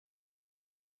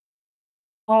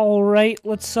All right,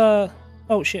 let's oh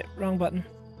shit, wrong button.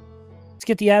 Let's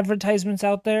get the advertisements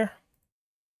out there.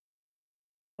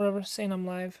 Whatever, saying I'm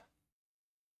live.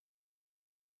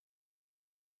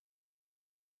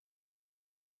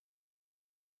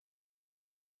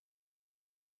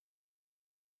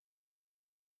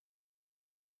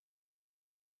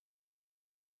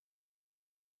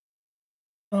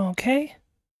 Okay.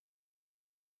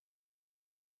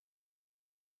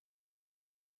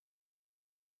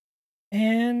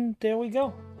 And there we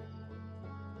go.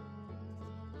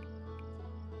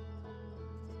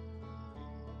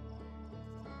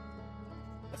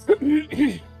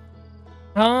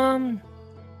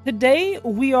 Today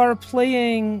we are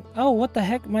playing... Oh, what the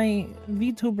heck? My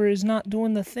VTuber is not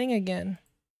doing the thing again.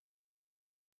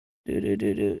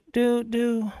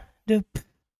 Do.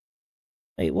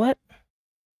 Wait, what?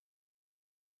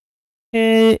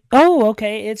 Oh,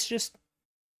 okay, it's just...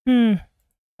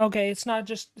 Okay,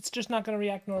 it's just not gonna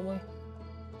react normally.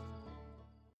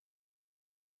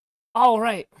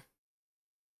 Alright.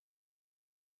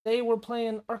 Today we're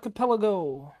playing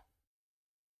Archipelago.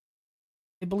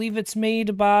 I believe it's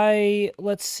made by...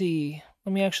 Let's see.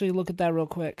 Let me actually look at that real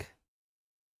quick.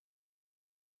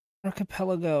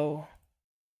 Archipelago.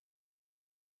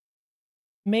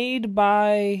 Made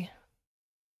by...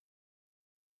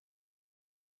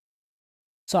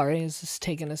 Sorry, this is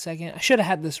taking a second. I should have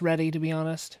had this ready, to be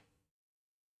honest.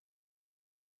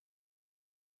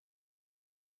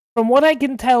 From what I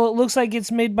can tell, it looks like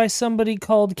it's made by somebody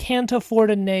called Can't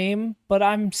Afford a Name, but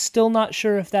I'm still not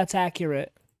sure if that's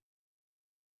accurate.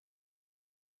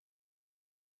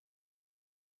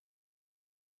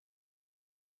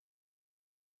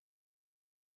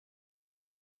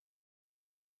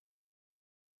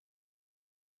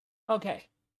 Okay.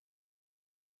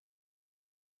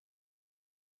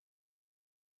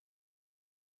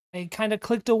 I kind of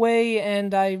clicked away,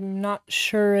 and I'm not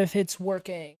sure if it's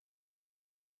working.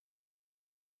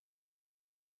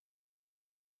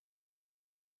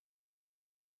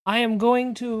 I am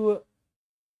going to...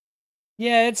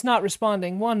 Yeah, it's not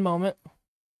responding. One moment.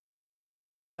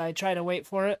 I try to wait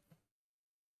for it.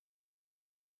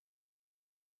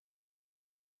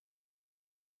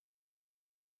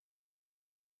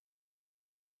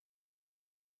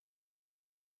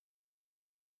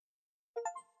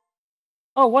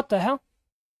 Oh, what the hell?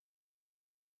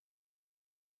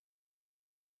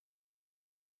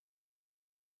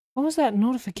 What was that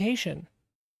notification?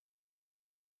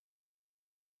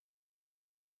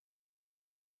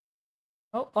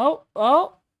 Oh! I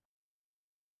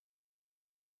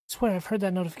swear I've heard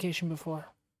that notification before.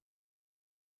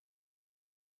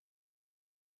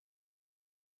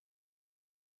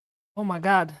 Oh my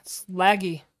god, it's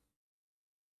laggy.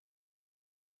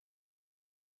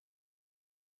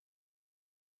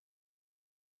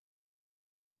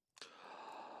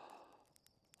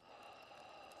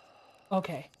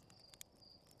 Okay.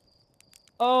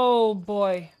 Oh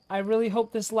boy, I really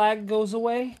hope this lag goes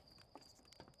away.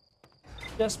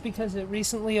 Just because it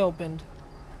recently opened.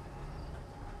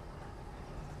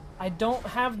 I don't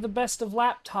have the best of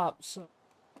laptops, so...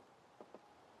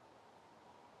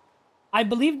 I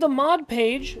believe the mod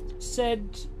page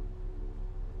said...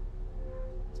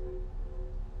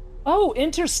 Oh,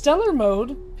 interstellar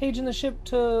mode! Page in the ship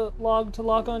to lock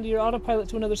onto your autopilot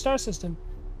to another star system.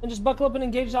 And just buckle up and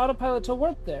engage the autopilot to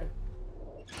work there.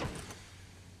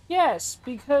 Yes,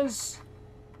 because...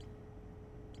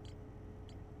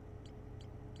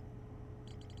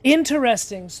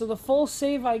 Interesting, so the full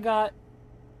save I got...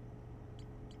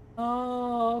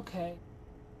 Oh, okay.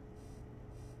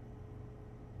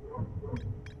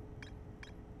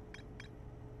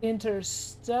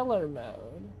 Interstellar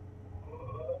mode.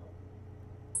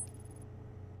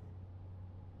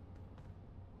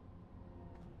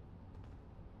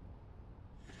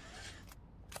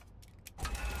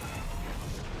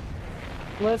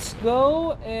 Let's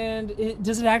go, and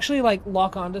does it actually, like,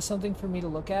 lock onto something for me to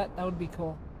look at? That would be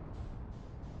cool.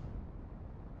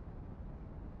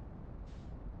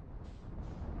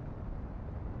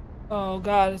 Oh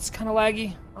god, it's kind of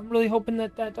laggy. I'm really hoping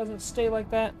that that doesn't stay like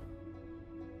that.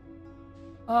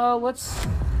 Let's...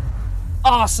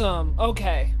 Awesome!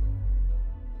 Okay.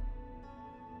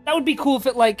 That would be cool if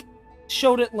it, like,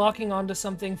 showed it locking onto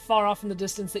something far off in the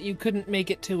distance that you couldn't make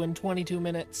it to in 22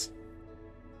 minutes.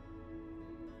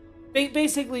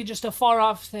 Basically just a far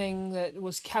off thing that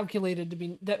was calculated to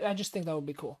be... I just think that would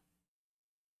be cool.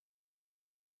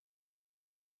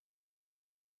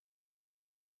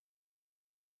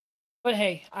 But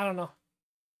hey, I don't know.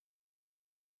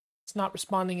 It's not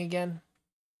responding again.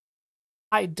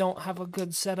 I don't have a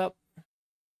good setup.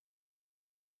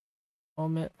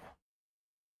 Moment.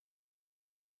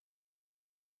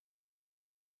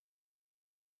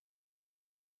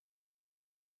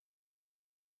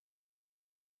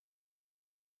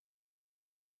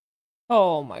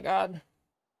 Oh my god.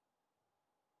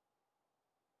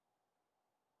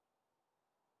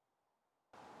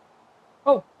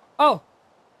 Oh, oh.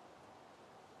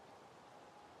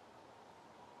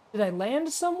 Did I land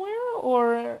somewhere,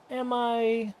 or am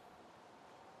I...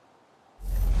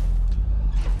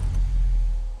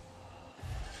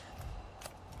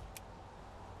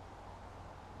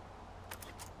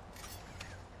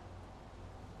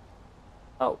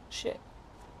 Oh, shit.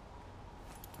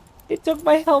 It took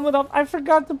my helmet off. I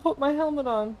forgot to put my helmet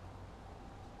on.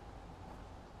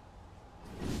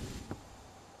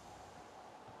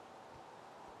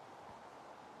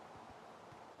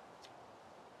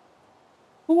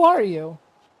 Who are you?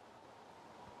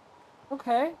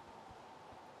 Okay.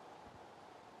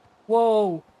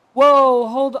 Whoa. Whoa,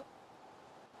 hold on.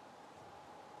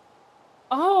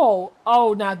 Oh.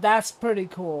 Oh, now that's pretty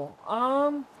cool.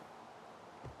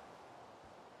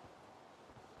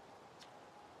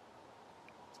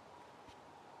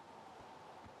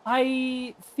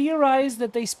 I theorize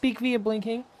that they speak via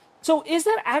blinking. So is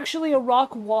that actually a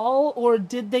rock wall, or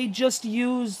did they just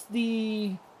use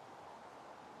the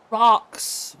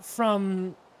rocks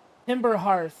from Timber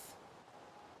Hearth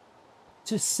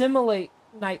to simulate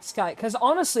night sky? Because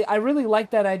honestly, I really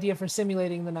like that idea for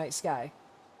simulating the night sky.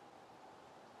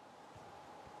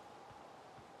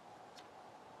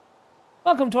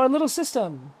 Welcome to our little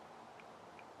system.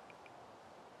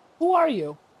 Who are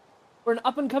you? We're an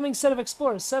up-and-coming set of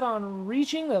explorers set on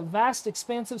reaching the vast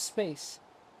expanse of space.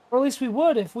 Or at least we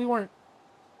would if we weren't...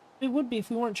 We would be if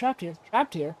we weren't trapped here.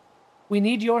 Trapped here? We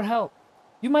need your help.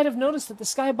 You might have noticed that the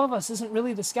sky above us isn't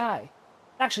really the sky.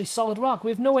 It's actually solid rock.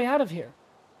 We have no way out of here.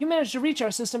 You managed to reach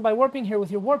our system by warping here with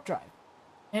your warp drive.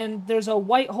 And there's a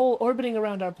white hole orbiting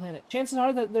around our planet. Chances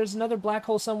are that there's another black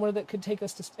hole somewhere that could take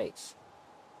us to space.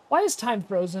 Why is time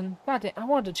frozen? God damn, I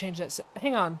wanted to change that.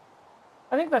 Hang on.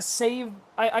 I think that save...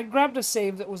 I grabbed a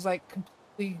save that was, like,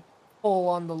 completely full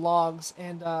on the logs,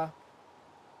 and, I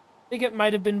think it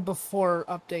might have been before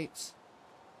updates.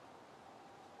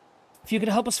 If you could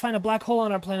help us find a black hole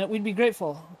on our planet, we'd be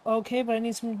grateful. Okay, but I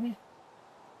need some...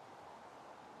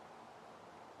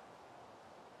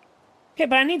 Okay,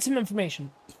 but I need some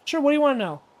information. Sure, what do you want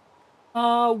to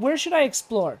know? Where should I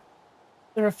explore?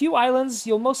 There are a few islands.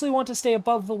 You'll mostly want to stay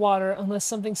above the water unless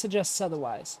something suggests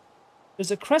otherwise. There's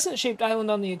a crescent-shaped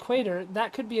island on the equator.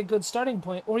 That could be a good starting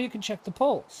point, or you could check the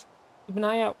poles. Keep an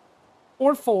eye out,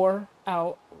 or four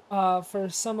out, for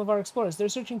some of our explorers. They're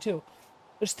searching too.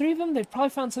 There's 3 of them. They've probably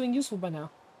found something useful by now.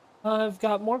 I've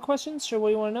got more questions. Sure, what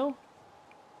do you want to know?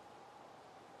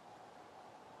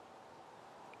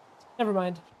 Never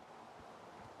mind.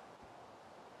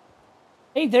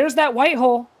 Hey, there's that white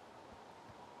hole.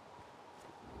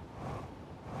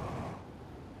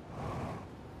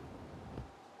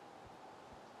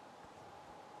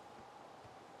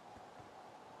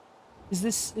 Is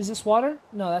this water?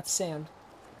 No, that's sand.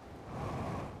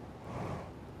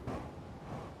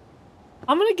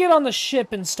 I'm gonna get on the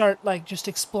ship and start, like, just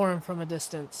exploring from a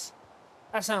distance.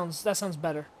 That sounds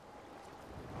better.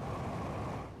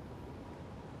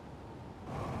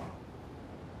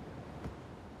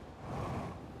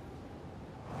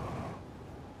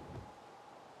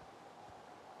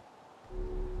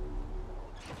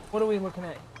 What are we looking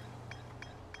at?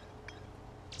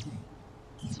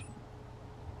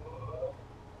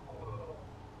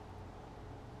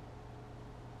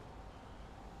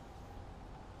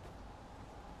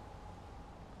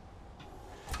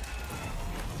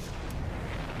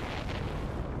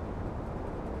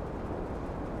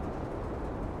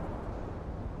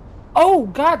 Oh,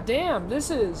 goddamn! This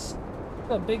is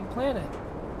a big planet.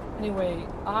 Anyway,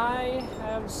 I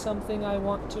have something I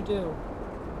want to do.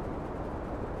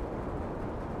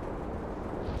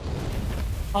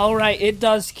 Alright, it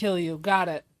does kill you. Got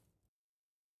it.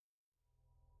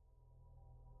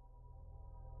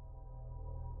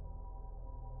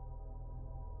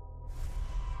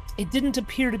 It didn't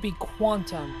appear to be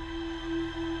quantum.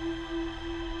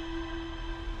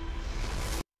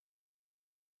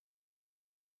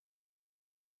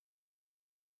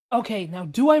 Okay, now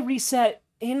do I reset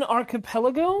in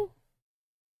Archipelago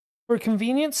for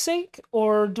convenience sake,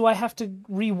 or do I have to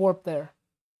re-warp there?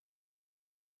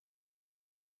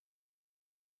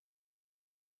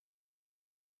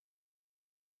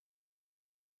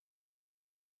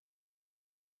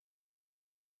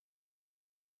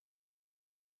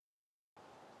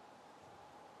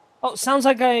 Oh, sounds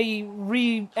like I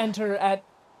re-enter at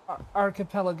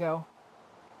Archipelago.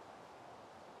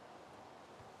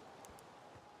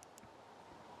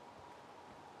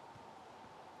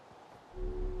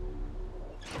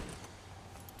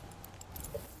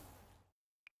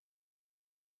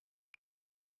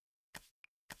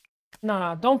 No,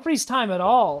 no, don't freeze time at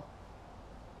all.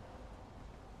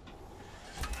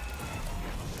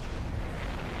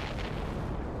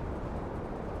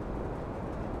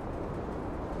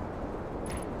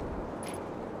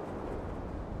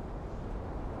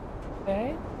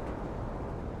 Okay.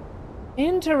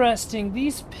 Interesting.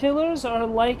 These pillars are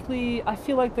likely... I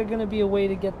feel like they're going to be a way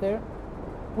to get there.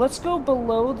 Let's go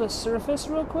below the surface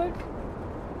real quick.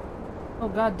 Oh,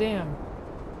 goddamn.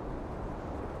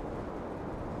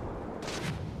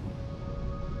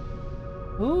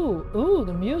 Ooh,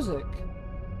 the music.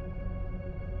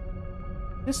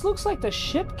 This looks like the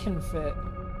ship can fit.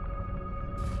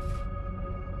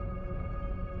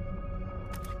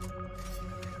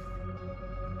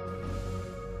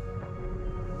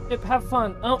 Ship, have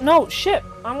fun. Oh, no, ship!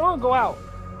 I want to go out.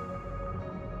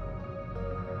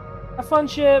 Have fun,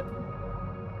 ship.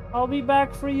 I'll be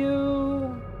back for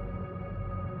you.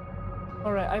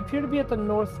 Alright, I appear to be at the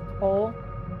North Pole.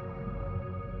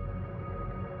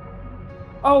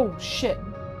 Oh, shit.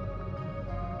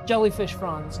 Jellyfish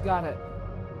fronds. Got it.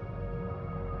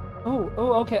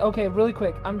 Oh, okay, really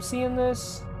quick. I'm seeing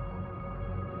this.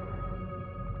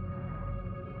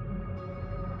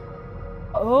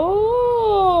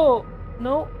 Oh!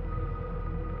 No.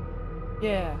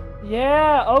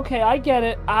 Yeah, okay, I get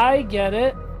it.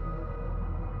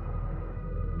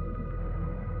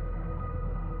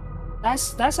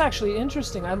 That's actually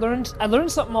interesting. I learned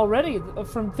something already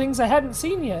from things I hadn't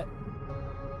seen yet.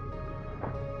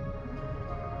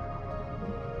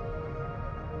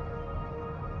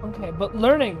 Okay, but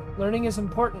learning is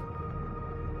important.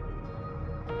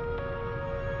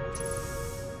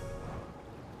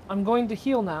 I'm going to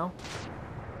heal now.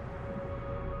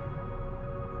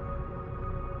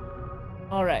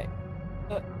 All right.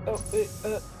 All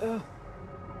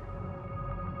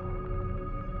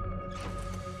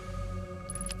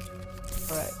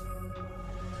right.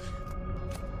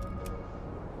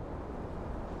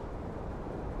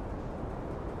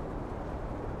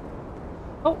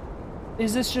 Oh,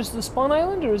 is this just the spawn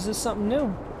island, or is this something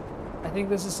new? I think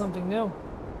this is something new.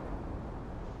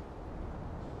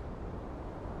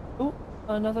 Oh,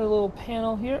 another little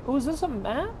panel here. Oh, is this a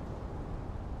map?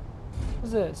 What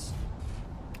is this?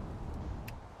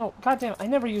 Oh, goddamn! I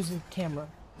never use the camera.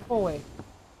 Go away.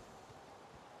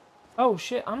 Oh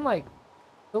shit! I'm like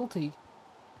guilty.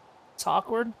 It's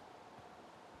awkward.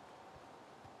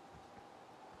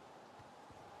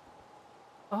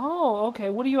 Oh, okay.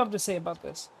 What do you have to say about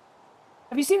this?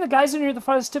 Have you seen the geyser near the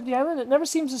farthest tip of the island? It never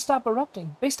seems to stop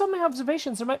erupting. Based on my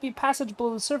observations, there might be a passage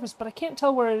below the surface, but I can't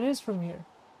tell where it is from here.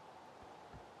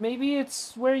 Maybe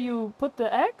it's where you put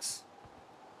the X?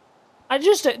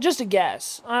 Just a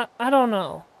guess. I don't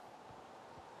know.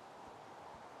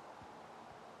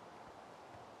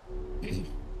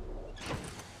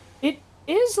 It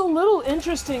is a little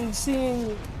interesting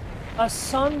seeing a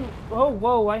sun... Oh,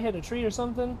 whoa, I hit a tree or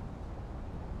something.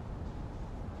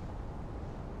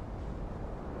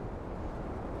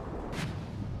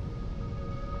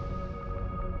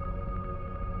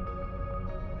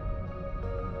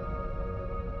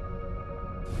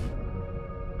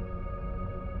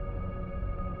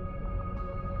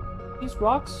 These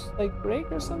rocks, like,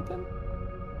 break or something?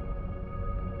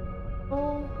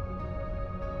 Oh...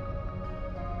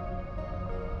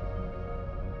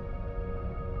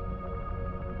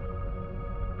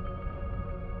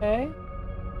 Okay.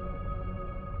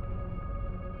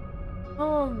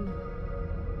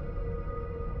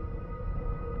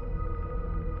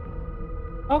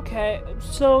 Okay,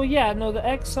 so yeah, no, the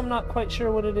X, I'm not quite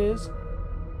sure what it is.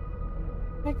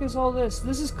 What the heck is all this?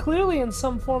 This is clearly in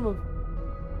some form of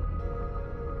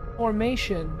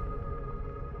formation.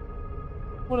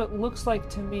 What it looks like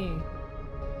to me.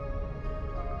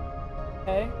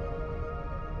 Okay.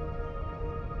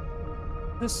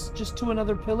 This just to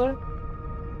another pillar?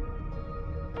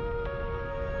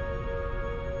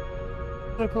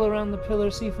 Circle around the pillar,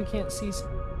 see if we can't see.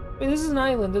 Wait, this is an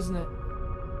island, isn't it?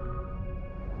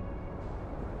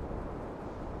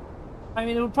 I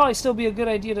mean, it would probably still be a good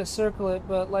idea to circle it,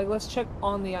 but, like, let's check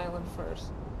on the island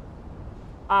first.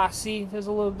 Ah, see, there's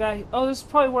a little guy. Oh, this is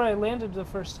probably where I landed the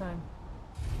first time.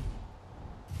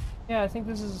 Yeah, I think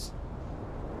this is...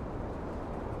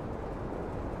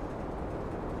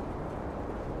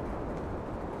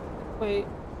 Wait.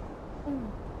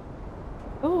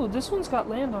 Oh, this one's got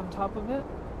land on top of it.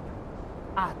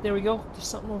 Ah, there we go. There's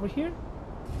something over here.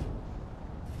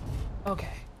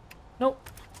 Okay. Nope.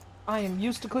 I am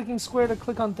used to clicking square to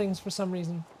click on things for some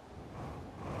reason.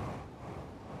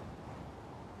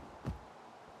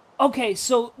 Okay,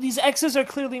 so these X's are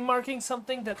clearly marking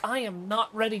something that I am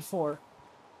not ready for.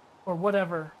 Or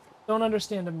whatever. Don't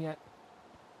understand them yet.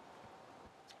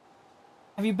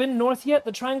 Have you been north yet?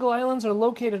 The Triangle Islands are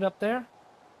located up there.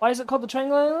 Why is it called the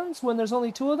Triangle Islands when there's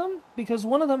only 2 of them? Because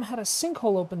one of them had a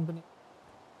sinkhole open beneath.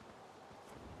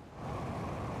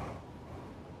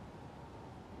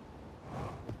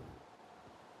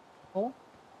 Oh.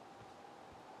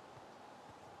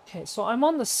 Okay, so I'm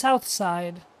on the south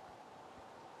side.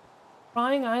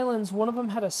 Triangle Islands, one of them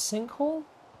had a sinkhole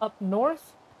up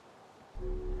north.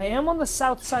 I am on the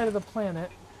south side of the planet.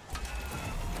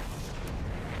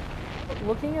 But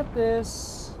looking at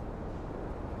this...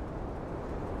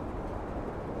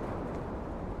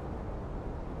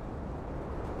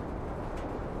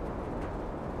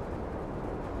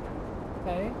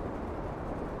 Okay.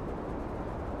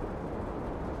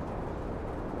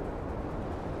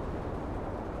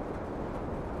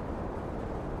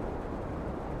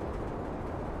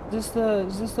 Is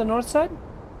this the north side?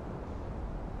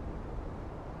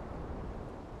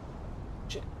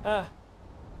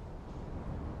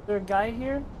 Is there a guy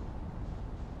here?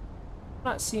 I'm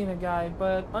not seeing a guy,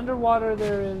 but underwater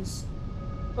there is...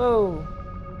 Whoa.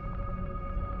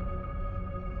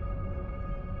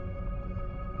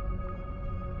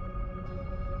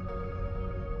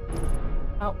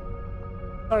 Ow.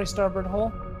 Sorry, starboard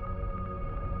hole.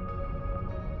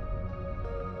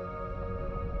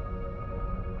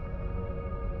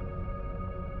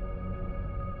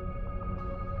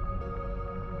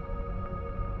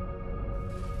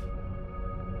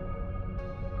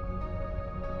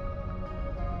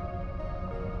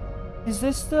 Is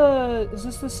this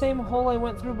the same hole I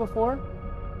went through before?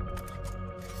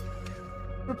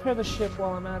 Repair the ship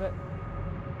while I'm at it,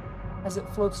 as it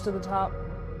floats to the top.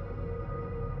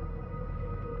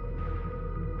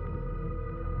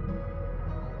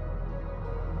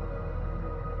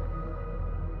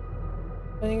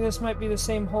 I think this might be the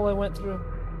same hole I went through.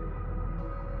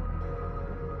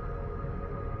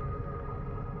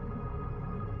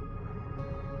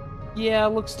 Yeah,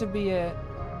 looks to be it.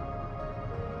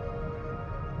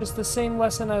 Just the same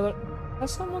lesson I learned.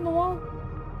 That's something on the wall?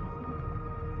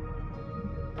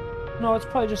 No, it's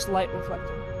probably just light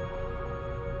reflecting.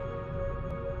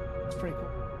 That's pretty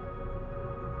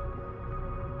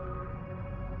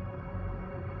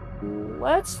cool.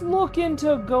 Let's look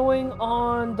into going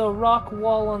on the rock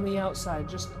wall on the outside,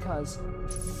 just because.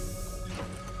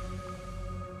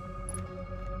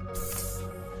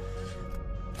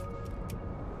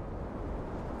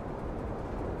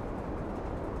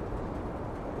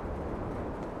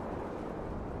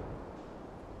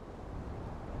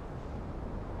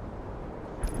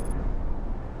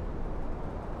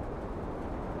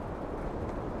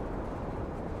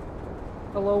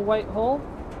 Hello, white hole.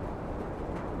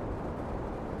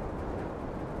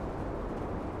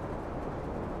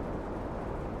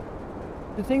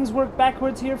 Do things work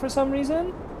backwards here for some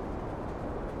reason?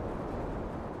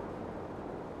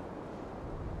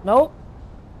 Nope.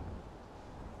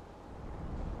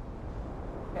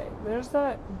 Okay, there's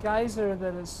that geyser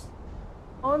that is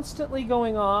constantly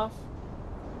going off.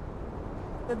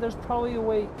 There's probably a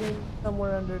way in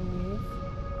somewhere underneath.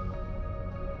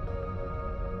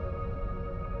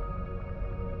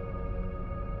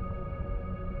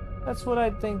 That's what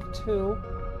I'd think too.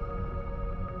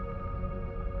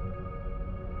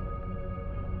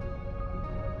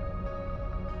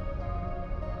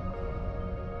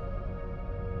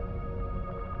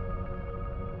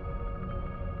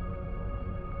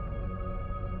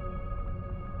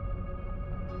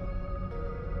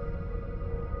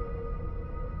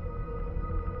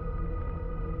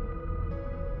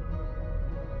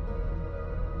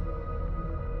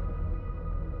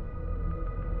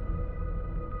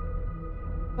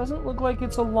 Doesn't look like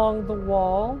it's along the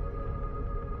wall.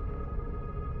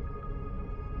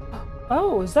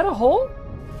 Oh, is that a hole?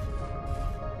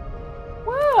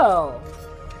 Wow.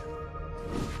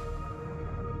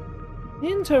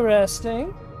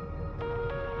 Interesting.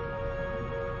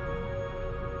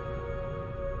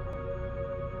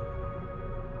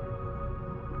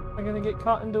 Am I gonna get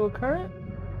caught into a current?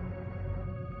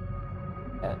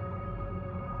 Yeah.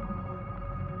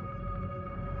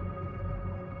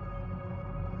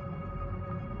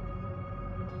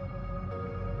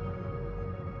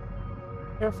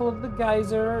 Careful of the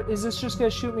geyser. Is this just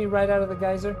gonna shoot me right out of the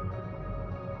geyser?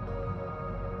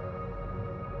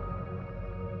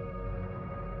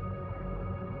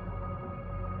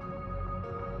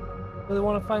 Really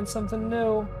want to find something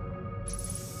new.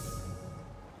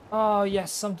 Oh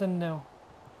yes, something new.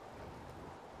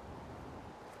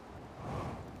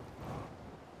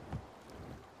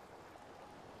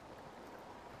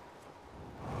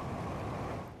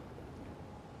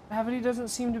 Gravity doesn't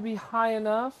seem to be high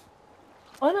enough.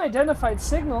 Unidentified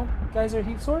signal. Geyser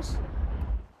heat source.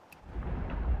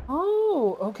 Oh.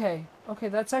 Ooh, okay. Okay,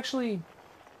 that's actually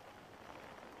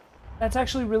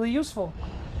really useful.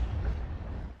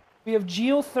 We have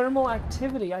geothermal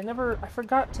activity. I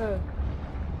forgot to...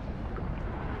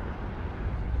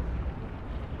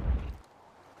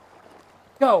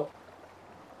 Go!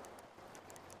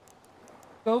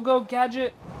 Go, go,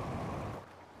 gadget!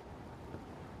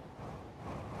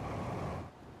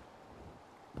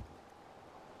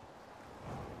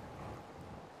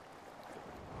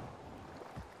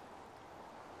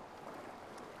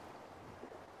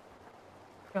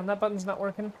 Damn, that button's not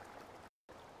working.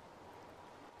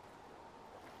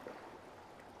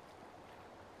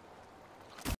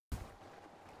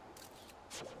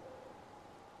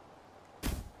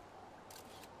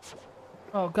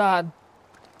 Oh, God.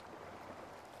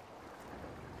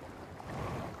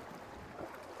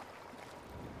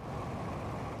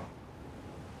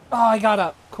 Oh, I got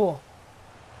up. Cool.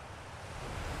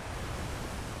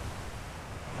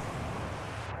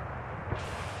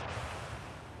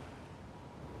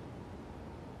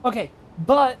 Okay,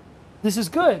 but this is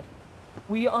good.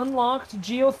 We unlocked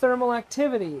geothermal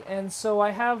activity, and so I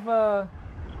have,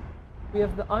 we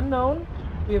have the unknown,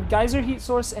 we have geyser heat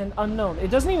source, and unknown.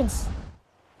 It doesn't even...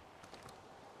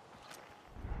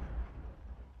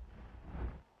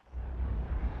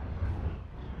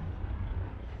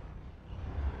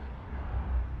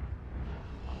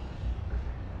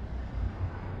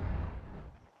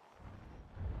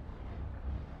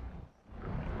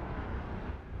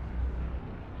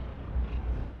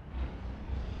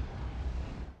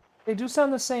 They do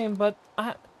sound the same, but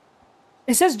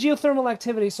it says geothermal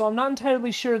activity, so I'm not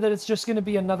entirely sure that it's just going to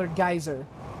be another geyser.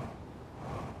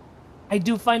 I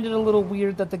do find it a little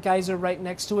weird that the geyser right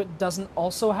next to it doesn't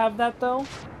also have that, though.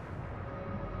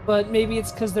 But maybe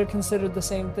it's because they're considered the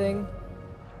same thing.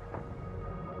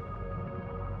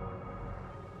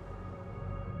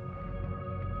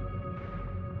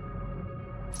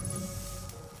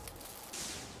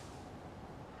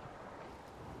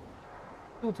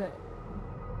 Fuel tank.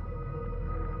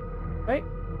 Right?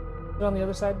 They're on the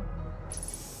other side.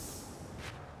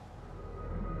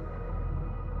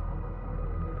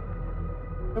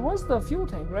 There was the fuel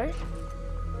tank, right?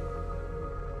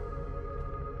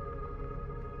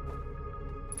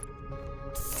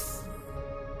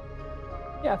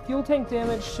 Yeah, fuel tank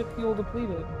damage, ship fuel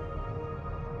depleted.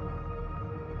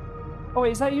 Oh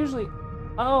wait, is that usually...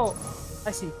 Oh,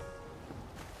 I see.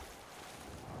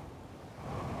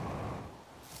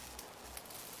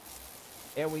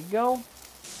 There we go.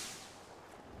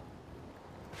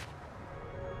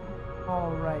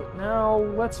 Alright, now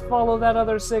let's follow that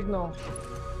other signal.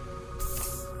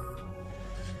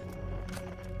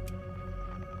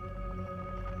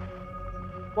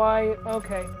 Why?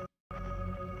 Okay.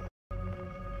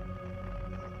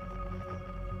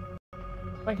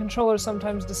 My controller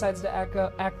sometimes decides to act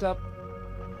up.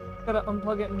 Gotta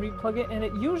unplug it and replug it, and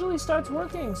it usually starts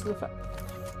working, so the fact...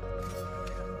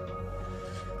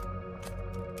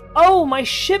 Oh, my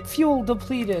ship fuel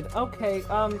depleted! Okay,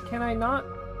 can I not...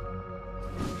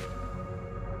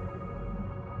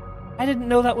 I didn't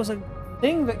know that was a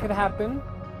thing that could happen.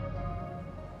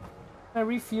 Can I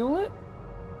refuel it?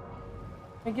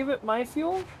 Can I give it my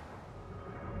fuel?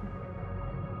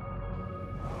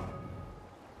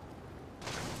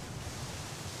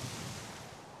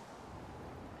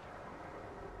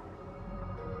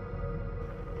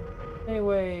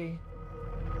 Anyway...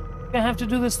 Gonna have to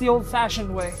do this the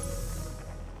old-fashioned way.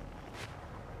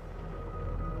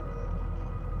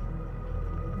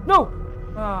 No!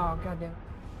 Oh, goddamn.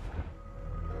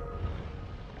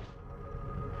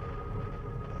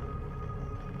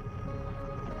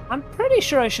 I'm pretty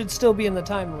sure I should still be in the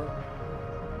time loop.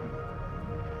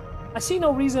 I see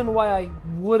no reason why I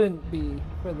wouldn't be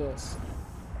for this.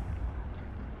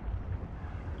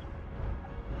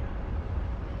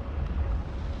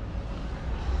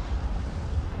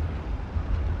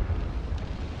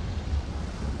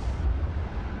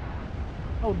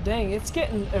 Oh dang, it's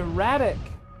getting erratic.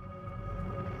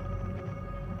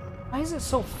 Why is it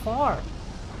so far?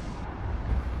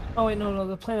 Oh wait, no,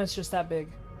 the planet's just that big.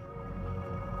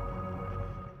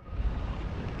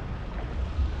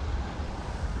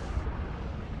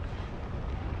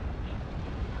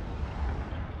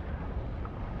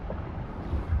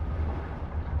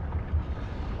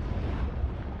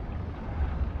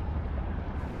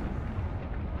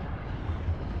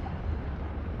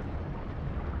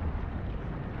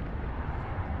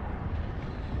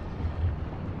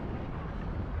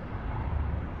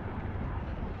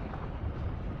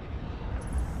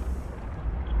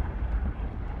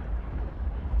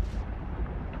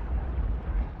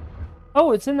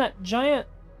 Oh, it's in that giant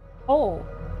hole.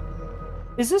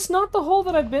 Is this not the hole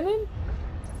that I've been in?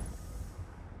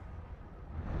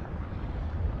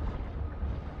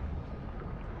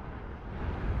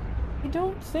 I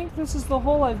don't think this is the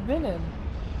hole I've been in.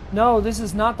 No, this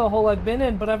is not the hole I've been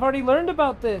in, but I've already learned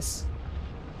about this.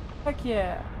 Heck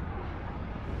yeah.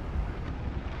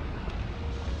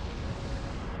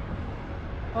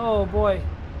 Oh boy.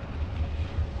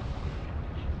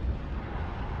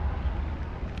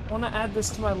 I want to add this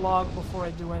to my log before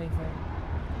I do anything.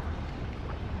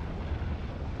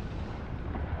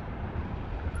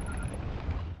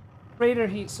 Radiator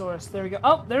heat source. There we go.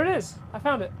 Oh, there it is. I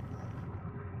found it.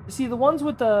 You see, the ones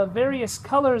with the various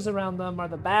colors around them are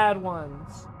the bad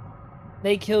ones.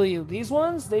 They kill you. These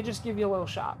ones, they just give you a little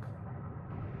shock.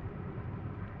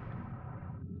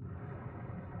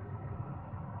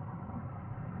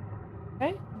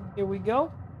 Okay, here we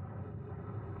go.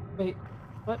 Wait,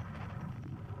 what?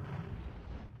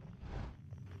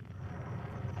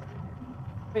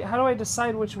 Wait, how do I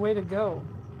decide which way to go?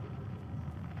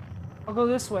 I'll go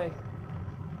this way.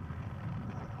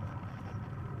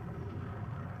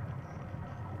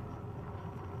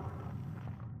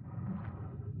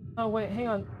 Oh, wait, hang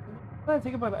on. Now that I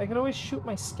think about it, I could always shoot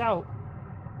my scout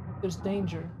if there's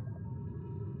danger.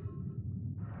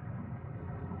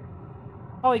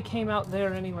 Probably came out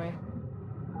there anyway.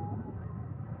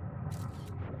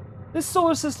 This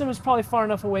solar system is probably far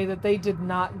enough away that they did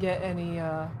not get any,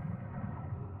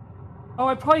 Oh,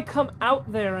 I probably come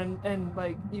out there and,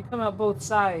 like, you come out both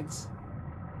sides.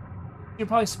 You're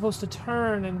probably supposed to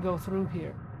turn and go through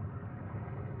here.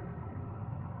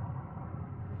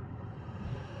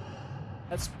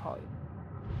 That's probably...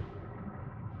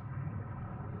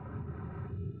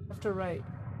 Left or right?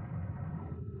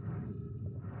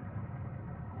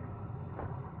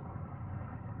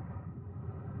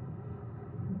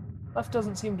 Left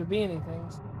doesn't seem to be anything.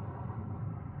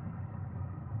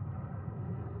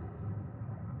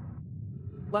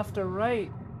 Left or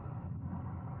right?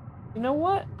 You know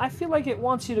what? I feel like it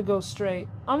wants you to go straight.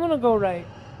 I'm gonna go right.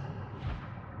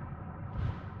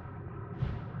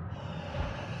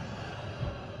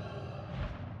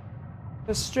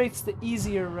 Because straight's the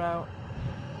easier route.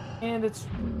 And it's...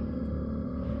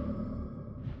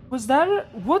 Was that a...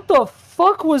 What the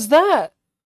fuck was that?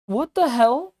 What the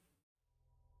hell?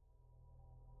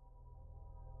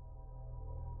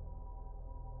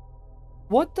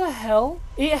 What the hell?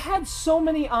 It had so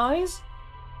many eyes?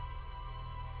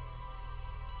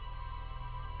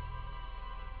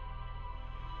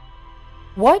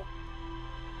 What?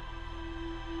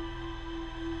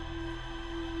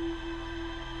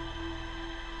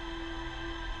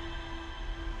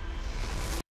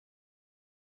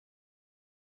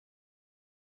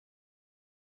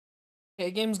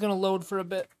 Okay, game's gonna load for a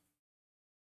bit.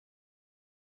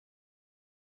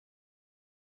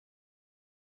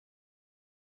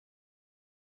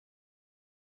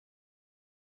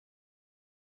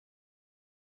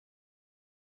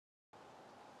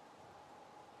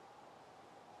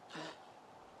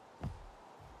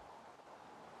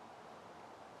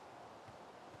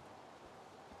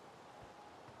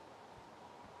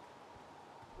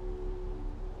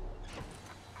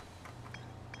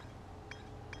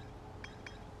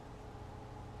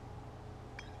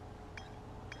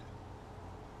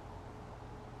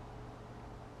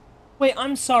 Wait,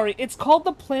 I'm sorry. It's called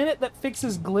the planet that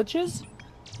fixes glitches?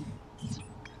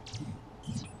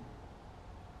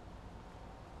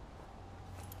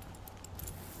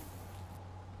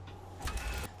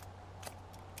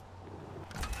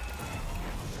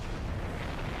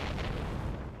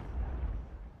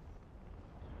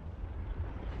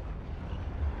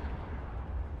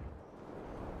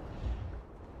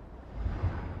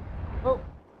 Oh,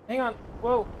 hang on.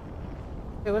 Whoa.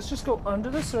 Okay, let's just go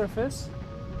under the surface.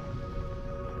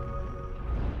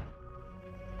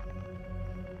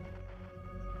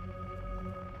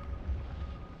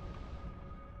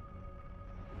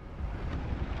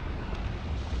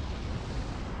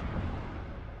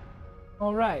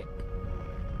 All right.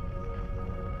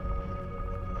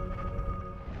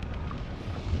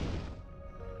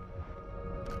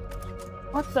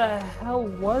 What the hell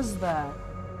was that?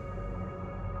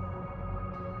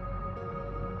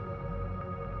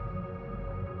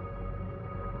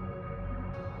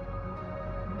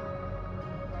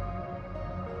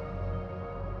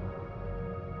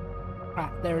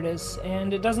 Ah, there it is.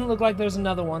 And it doesn't look like there's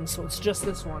another one, so it's just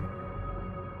this one.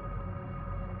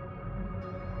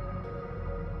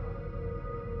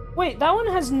 Wait, that one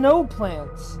has no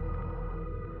plants.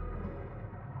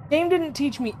 Game didn't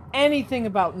teach me anything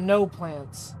about no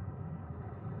plants.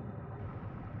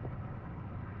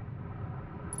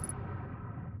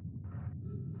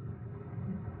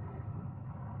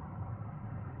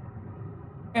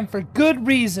 And for good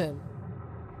reason.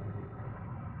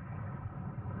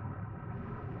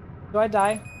 Do I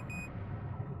die?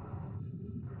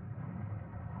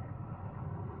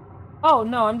 Oh,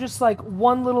 no, I'm just like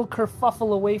one little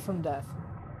kerfuffle away from death.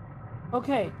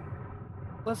 Okay.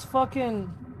 Let's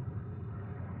fucking...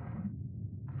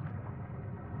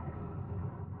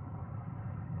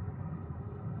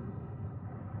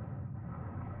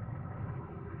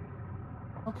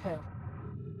 Okay.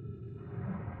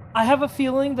 I have a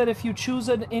feeling that if you choose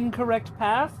an incorrect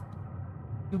path,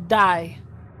 you die.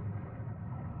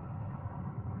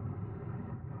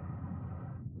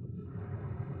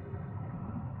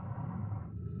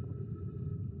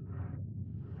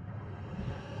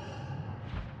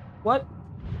 What?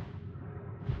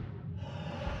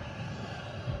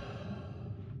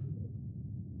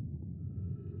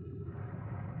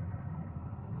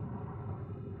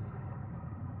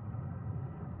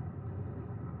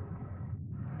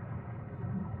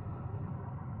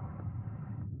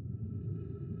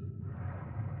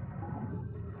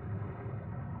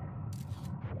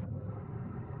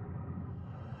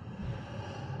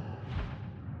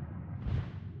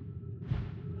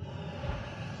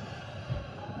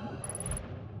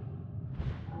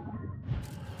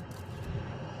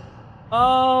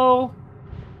 Oh.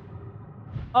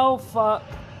 Oh, fuck.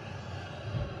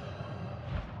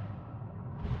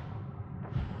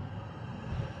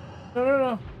 No, no,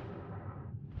 no.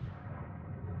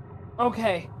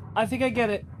 Okay. I think I get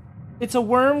it. It's a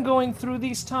worm going through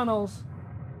these tunnels.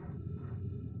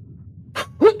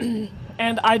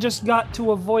 And I just got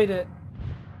to avoid it.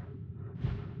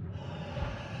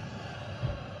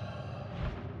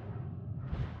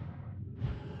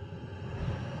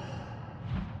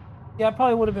 Yeah, I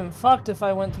probably would have been fucked if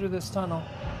I went through this tunnel.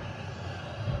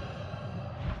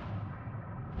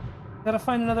 Gotta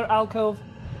find another alcove.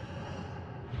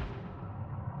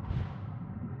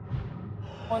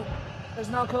 One. There's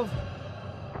an alcove.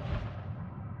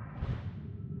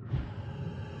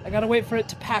 I gotta wait for it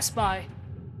to pass by.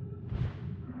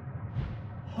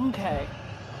 Okay.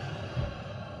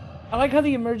 I like how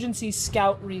the emergency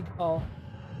scout recall.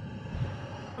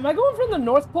 Am I going from the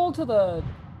North Pole to the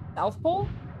South Pole?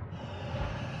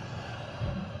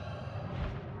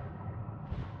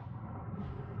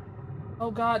 Oh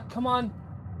god, come on.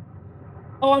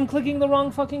 Oh, I'm clicking the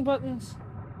wrong fucking buttons.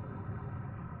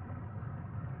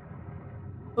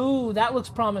 Ooh, that looks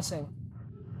promising.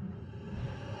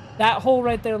 That hole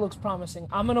right there looks promising.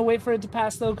 I'm gonna wait for it to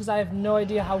pass, though, because I have no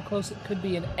idea how close it could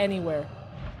be in anywhere.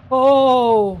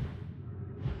 Oh!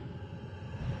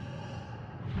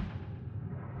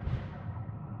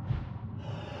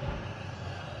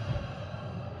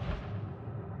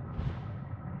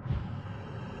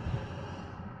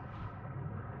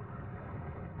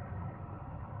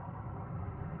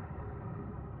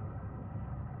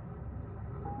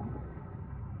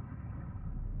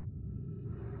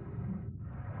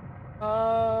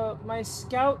 My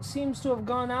scout seems to have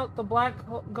gone out the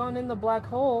gone in the black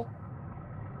hole.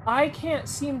 I can't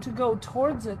seem to go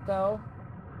towards it, though.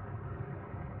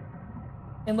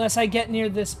 Unless I get near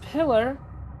this pillar.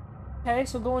 Okay,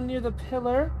 so going near the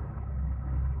pillar.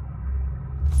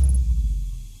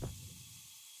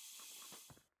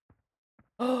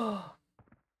 Oh.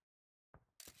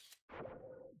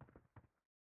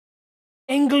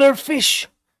 Anglerfish,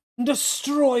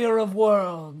 destroyer of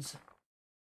worlds.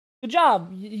 Good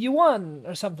job, you won,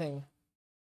 or something.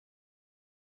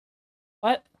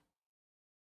 What?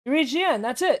 You reached the end,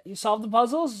 that's it. You solved the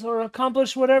puzzles, or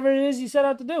accomplished whatever it is you set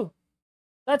out to do.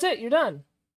 That's it, you're done.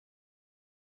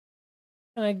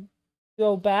 Can I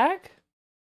go back?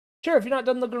 Sure, if you're not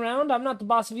done looking around, I'm not the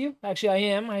boss of you. Actually, I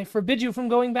am. I forbid you from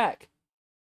going back.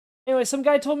 Anyway, some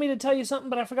guy told me to tell you something,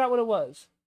 but I forgot what it was.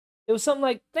 It was something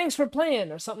like, thanks for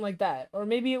playing, or something like that. Or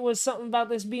maybe it was something about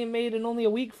this being made in only a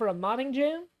week for a modding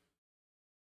jam?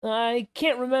 I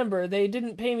can't remember. They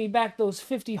didn't pay me back those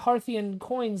 50 Hearthian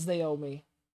coins they owe me.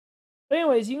 But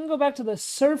anyways, you can go back to the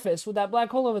surface with that black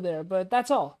hole over there, but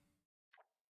that's all.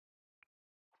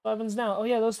 What happens now? Oh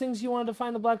yeah, those things you wanted to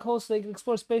find the black hole so they could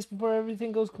explore space before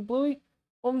everything goes kablooey?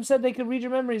 One of them said they could read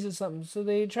your memories or something, so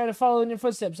they try to follow in your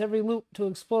footsteps every loop to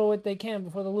explore what they can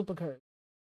before the loop occurs.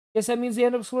 Guess that means they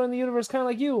end up exploring the universe kind of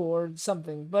like you, or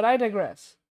something, but I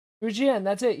digress. Reach the end,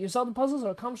 that's it. You solved the puzzles or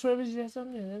accomplished whatever you have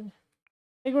something.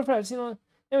 Take it for I've seen on.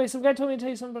 Anyway, some guy told me to tell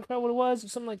you something about what it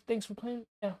was, something like thanks for playing.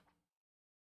 Yeah.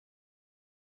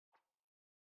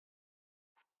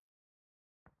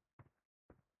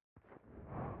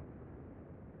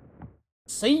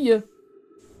 See ya.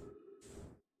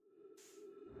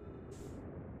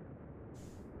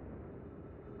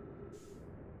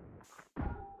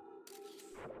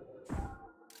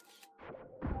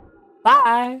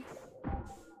 Bye.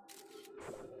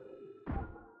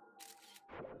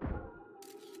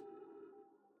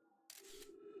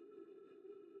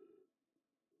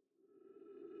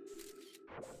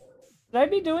 Should I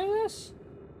be doing this?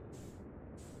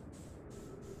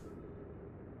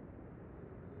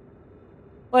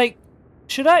 Like,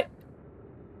 should I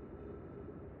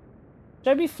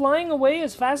be flying away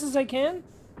as fast as I can?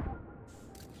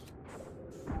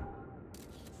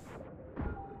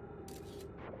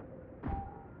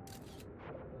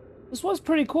 This was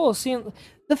pretty cool seeing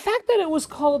the fact that it was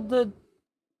called the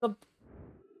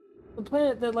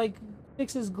planet that like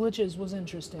fixes glitches was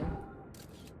interesting.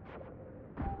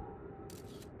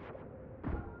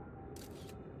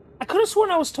 I could have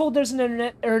sworn I was told there's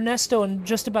an Ernesto in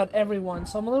just about everyone,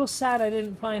 so I'm a little sad I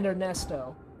didn't find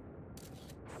Ernesto.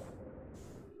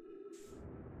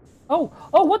 Oh,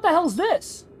 what the hell's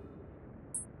this?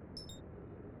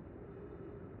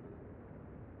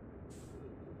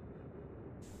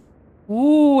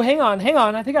 Ooh, hang on.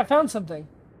 I think I found something.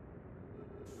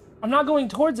 I'm not going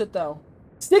towards it, though.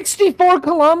 64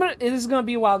 kilometers? It is gonna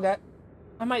be a while, guy.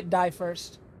 I might die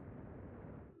first.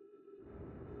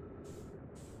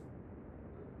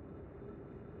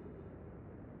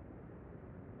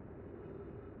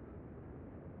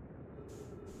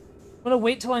 I'm gonna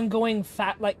wait till I'm going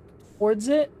like, towards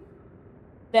it,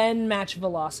 then match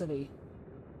velocity.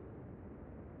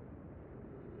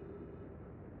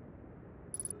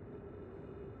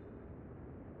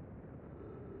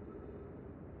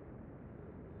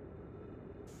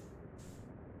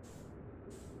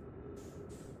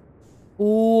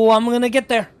 Ooh, I'm gonna get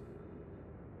there.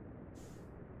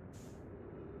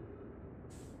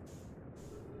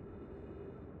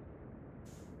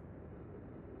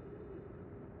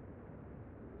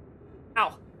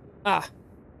 Ow. Ah.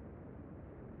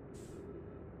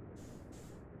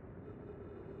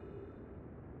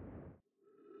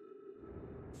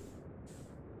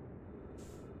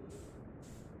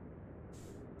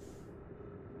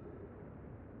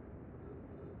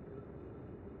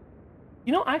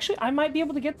 You know, actually, I might be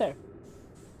able to get there.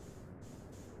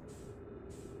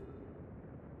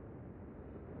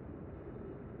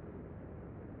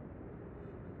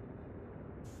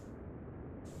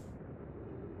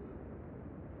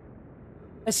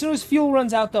 As soon as fuel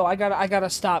runs out, though, I gotta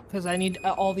stop because I need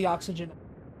all the oxygen.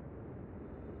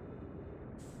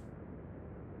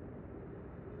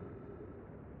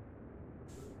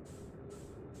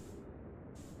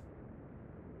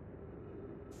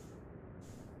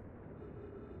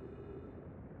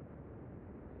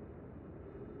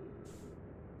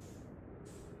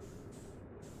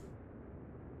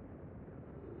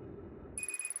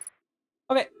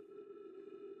 Okay.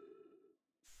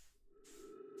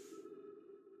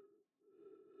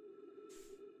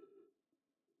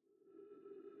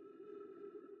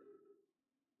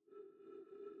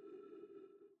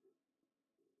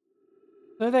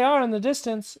 There they are in the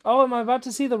distance. Oh, am I about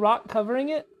to see the rock covering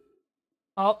it?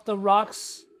 Oh, the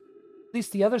rocks. At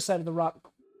least the other side of the rock.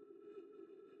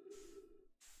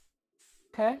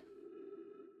 Okay.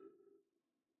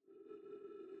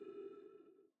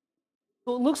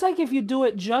 So it looks like if you do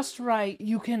it just right,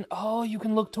 you can... Oh, you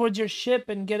can look towards your ship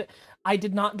and get it. I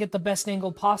did not get the best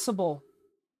angle possible.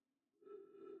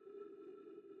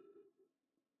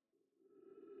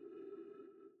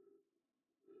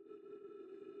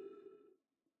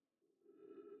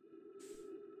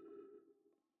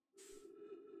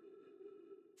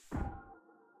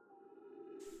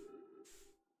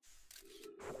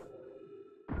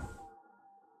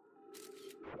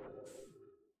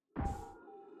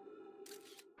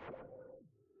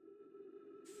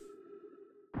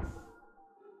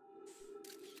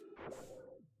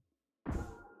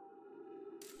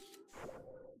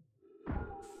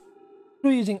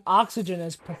 You're using oxygen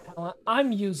as propellant.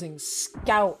 I'm using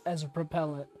Scout as a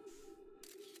propellant.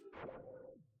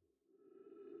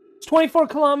 It's 24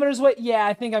 kilometers away. Yeah,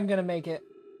 I think I'm gonna make it.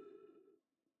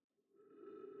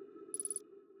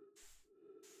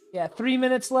 Yeah, 3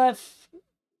 minutes left.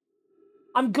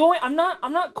 I'm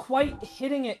not quite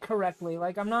hitting it correctly.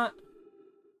 Like, I'm not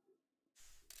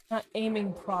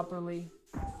aiming properly.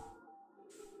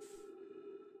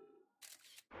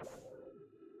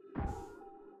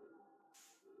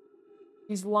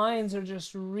 These lines are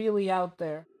just really out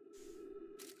there.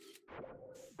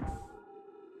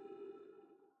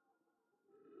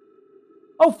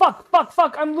 Oh,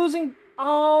 fuck, I'm losing...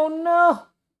 Oh, no!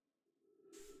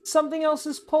 Something else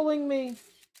is pulling me.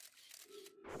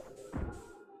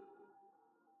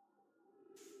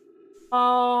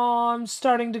 Oh, I'm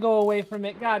starting to go away from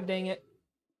it. God dang it.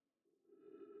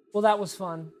 Well, that was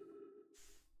fun.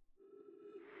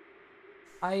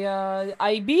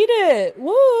 I beat it!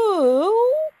 Woo!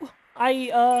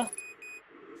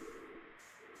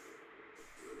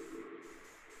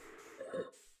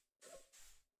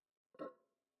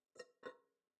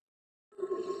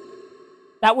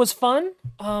 That was fun.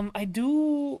 I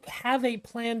do have a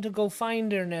plan to go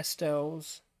find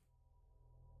Ernesto's.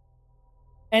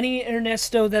 Any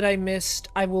Ernesto that I missed,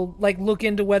 I will like look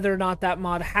into whether or not that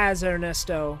mod has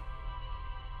Ernesto.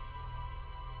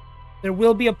 There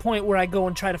will be a point where I go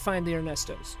and try to find the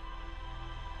Ernestos.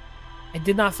 I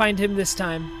did not find him this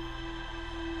time.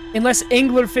 Unless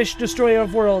Anglerfish Destroyer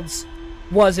of Worlds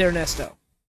was Ernesto.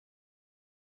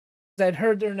 I'd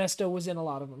heard Ernesto was in a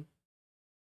lot of them.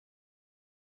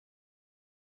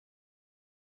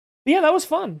 But yeah, that was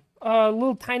fun.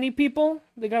 Little tiny people.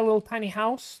 They got a little tiny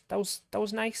house. That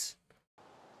was nice.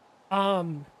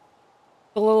 The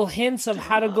little hints of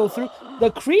how to go through.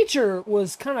 The creature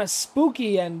was kind of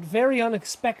spooky and very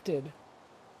unexpected.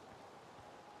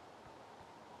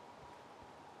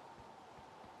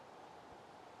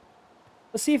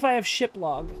 Let's see if I have ship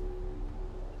log.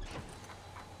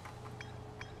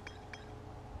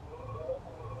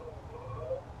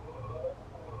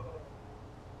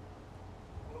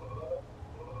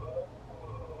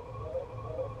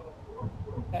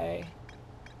 Okay.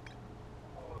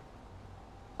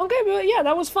 Okay, but yeah,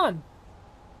 that was fun.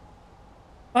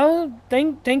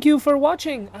 Thank you for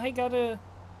watching. I gotta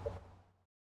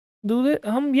do it.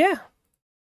 Yeah.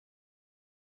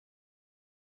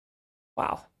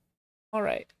 Wow. All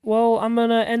right. Well, I'm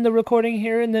gonna end the recording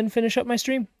here and then finish up my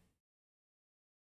stream.